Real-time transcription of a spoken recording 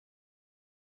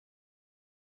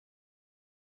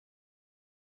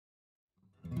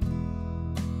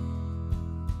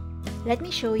Let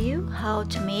me show you how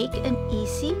to make an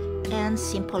easy and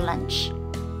simple lunch.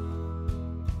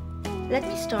 Let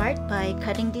me start by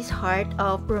cutting this heart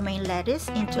of romaine lettuce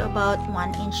into about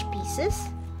 1-inch pieces.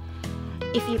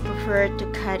 If you prefer to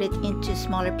cut it into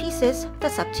smaller pieces,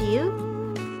 that's up to you.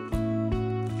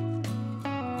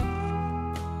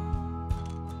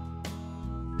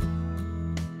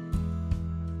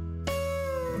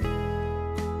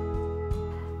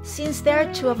 Since there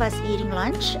are 2 of us eating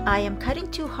lunch, I am cutting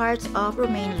 2 hearts of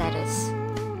romaine lettuce.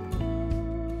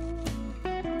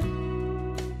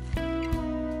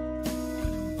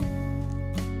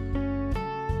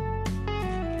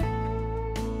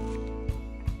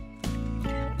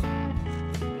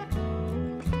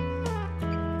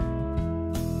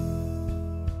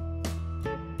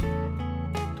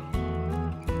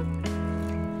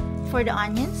 For the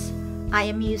onions, I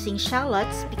am using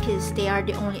shallots because they are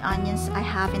the only onions I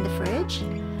have in the fridge.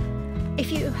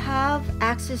 If you have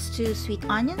access to sweet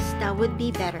onions, that would be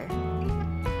better.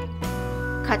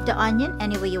 Cut the onion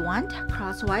any way you want,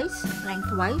 crosswise,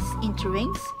 lengthwise, into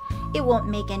rings. It won't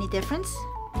make any difference.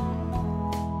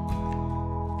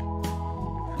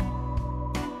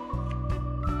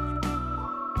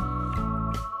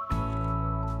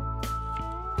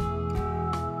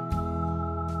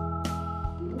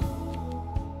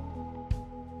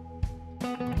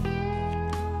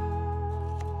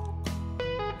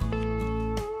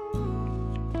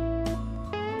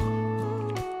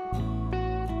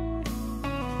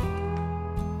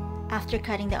 After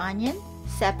cutting the onion,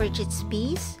 separate its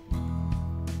piece.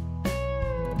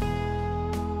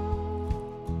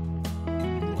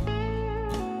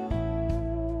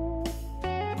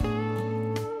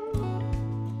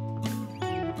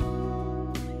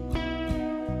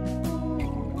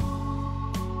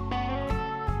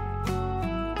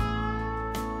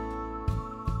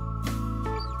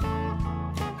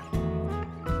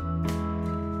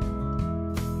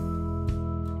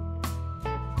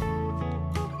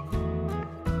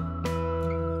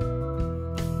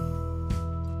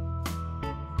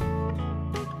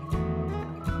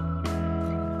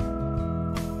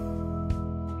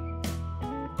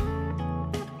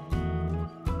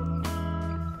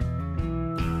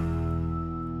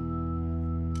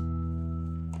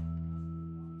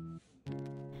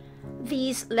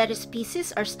 These lettuce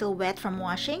pieces are still wet from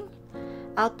washing.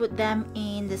 I'll put them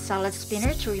in the salad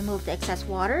spinner to remove the excess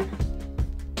water.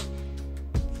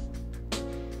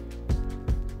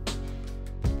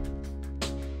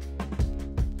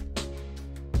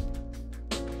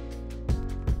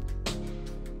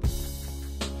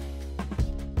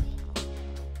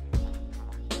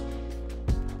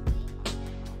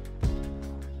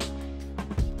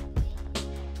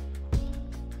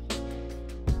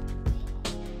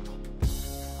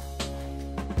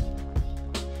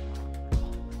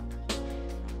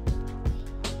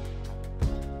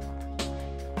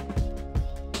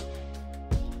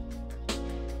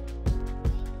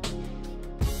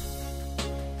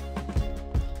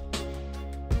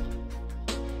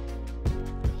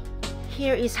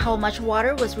 Here is how much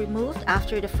water was removed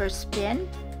after the first spin.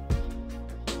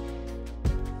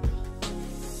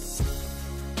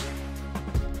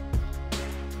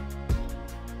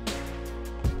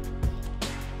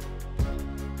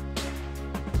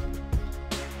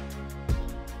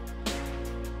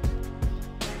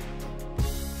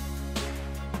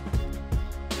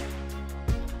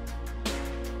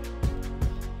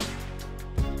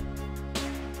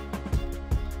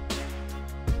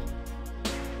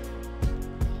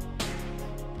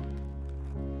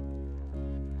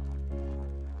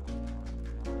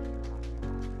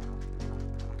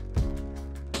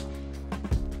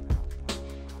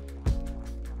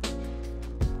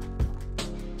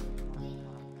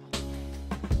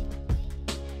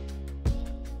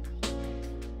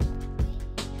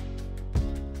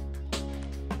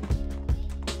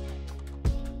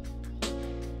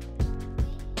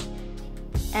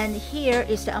 And here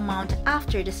is the amount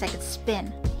after the second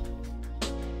spin.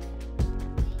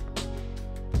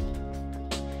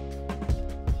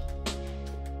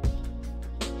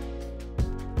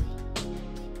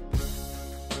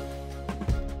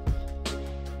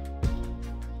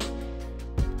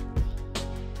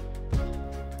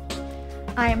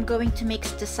 I am going to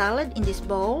mix the salad in this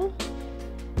bowl,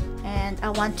 and I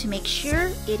want to make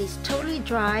sure it is totally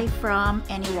dry from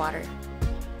any water.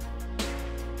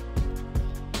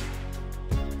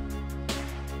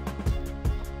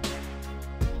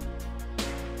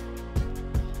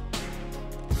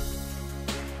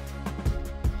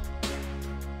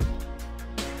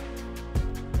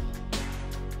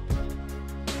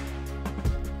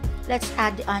 Let's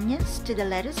add the onions to the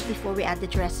lettuce before we add the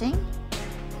dressing.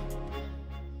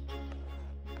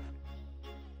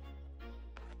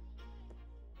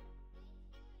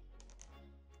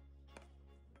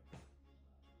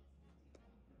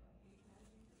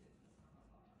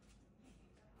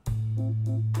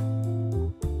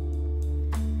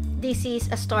 This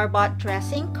is a store-bought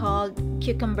dressing called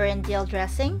cucumber and dill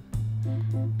dressing,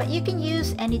 but you can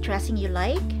use any dressing you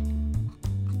like.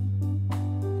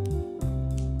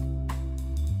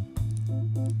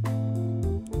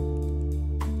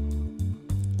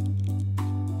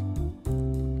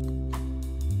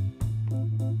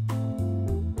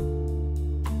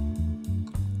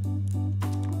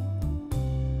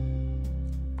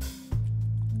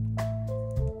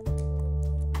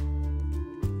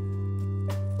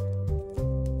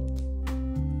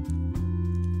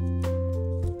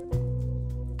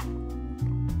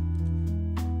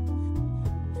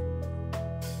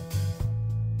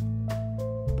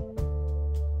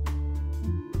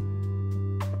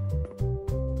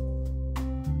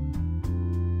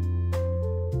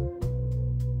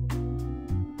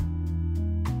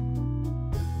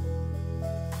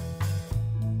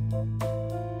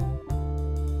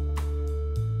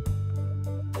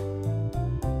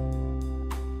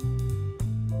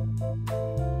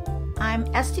 I'm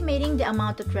estimating the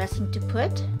amount of dressing to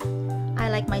put. I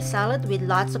like my salad with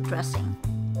lots of dressing.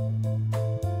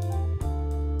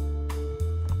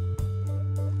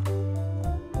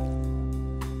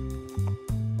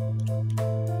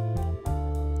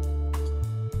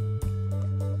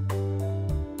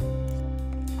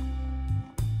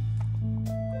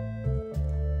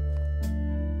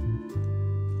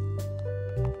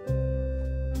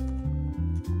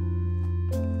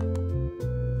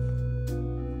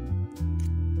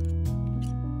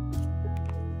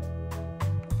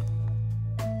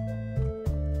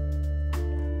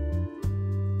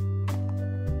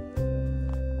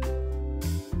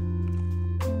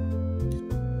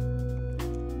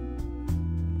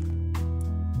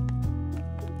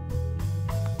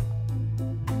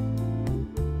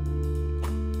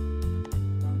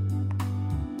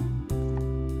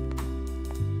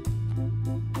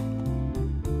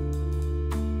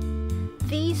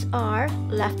 These are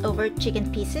leftover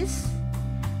chicken pieces,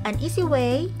 an easy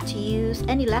way to use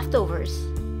any leftovers.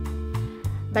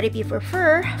 But if you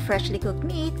prefer freshly cooked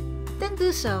meat, then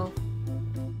do so.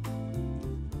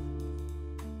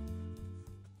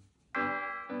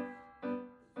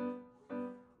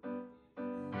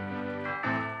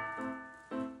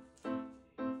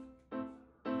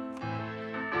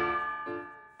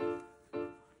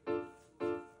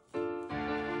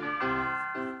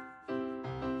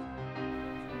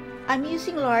 I'm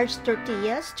using large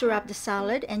tortillas to wrap the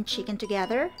salad and chicken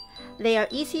together. They are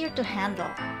easier to handle.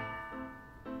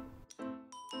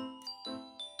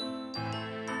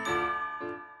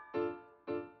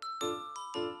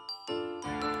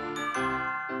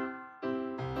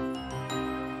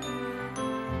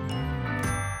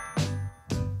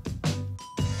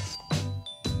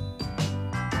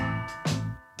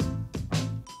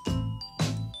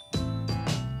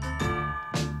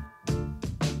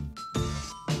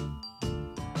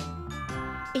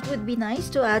 It would be nice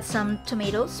to add some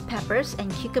tomatoes, peppers,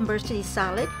 and cucumbers to this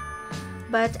salad,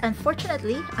 but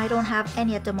unfortunately I don't have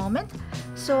any at the moment,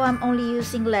 so I'm only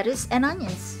using lettuce and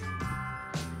onions.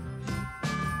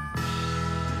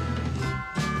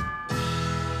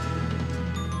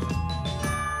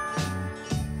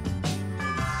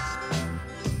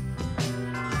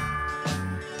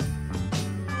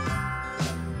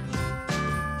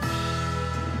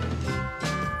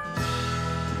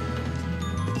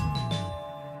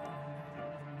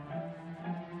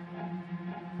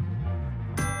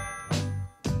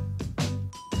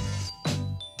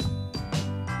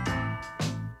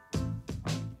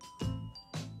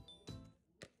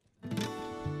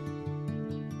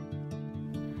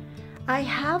 I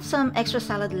have some extra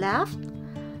salad left,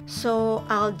 so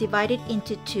I'll divide it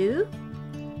into two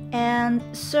and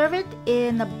serve it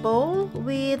in a bowl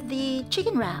with the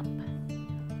chicken wrap.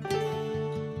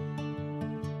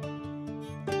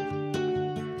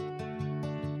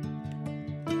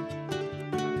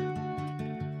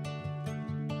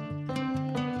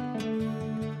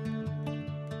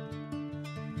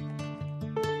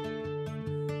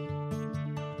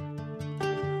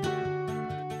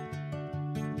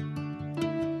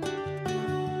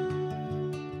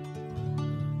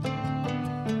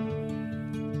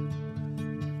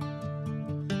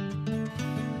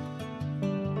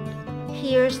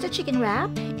 Here's the chicken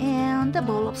wrap and the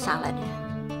bowl of salad.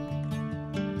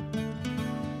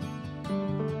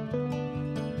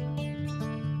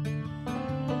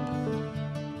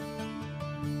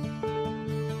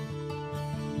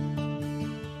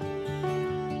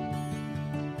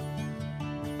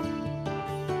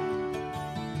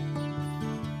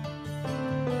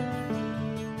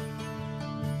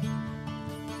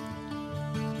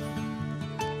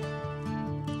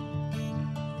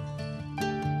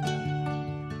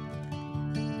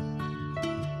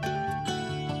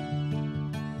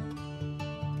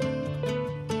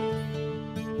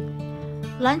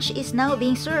 Lunch is now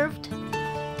being served.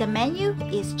 The menu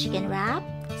is chicken wrap,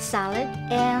 salad,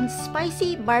 and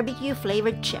spicy barbecue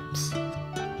flavored chips.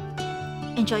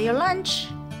 Enjoy your lunch!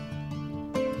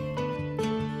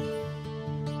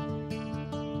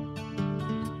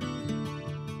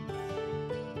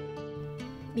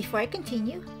 Before I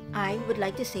continue, I would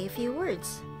like to say a few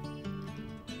words.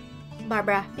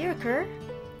 Barbara Birker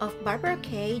of Barbara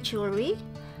K Jewelry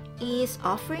is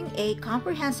offering a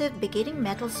comprehensive beginning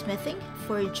metalsmithing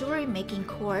for jewelry making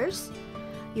course.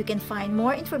 You can find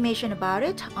more information about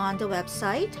it on the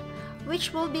website,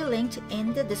 which will be linked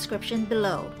in the description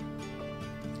below.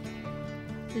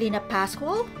 Lina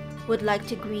Pascual would like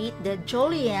to greet the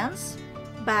Joliens,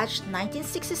 batch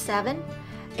 1967,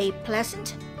 a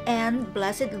pleasant and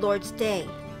blessed Lord's Day.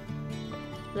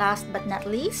 Last but not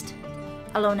least,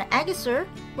 Alona Aguiser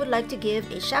would like to give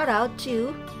a shout out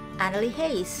to Annalie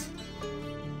Hayes.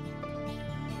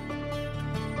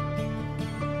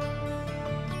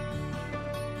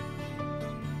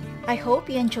 I hope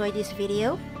you enjoyed this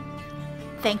video.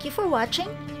 Thank you for watching.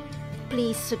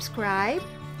 Please subscribe,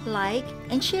 like,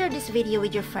 and share this video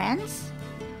with your friends.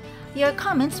 Your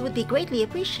comments would be greatly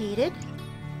appreciated.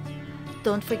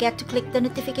 Don't forget to click the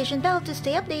notification bell to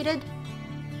stay updated.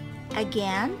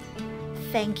 Again,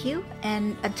 thank you,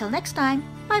 and until next time,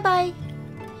 bye-bye!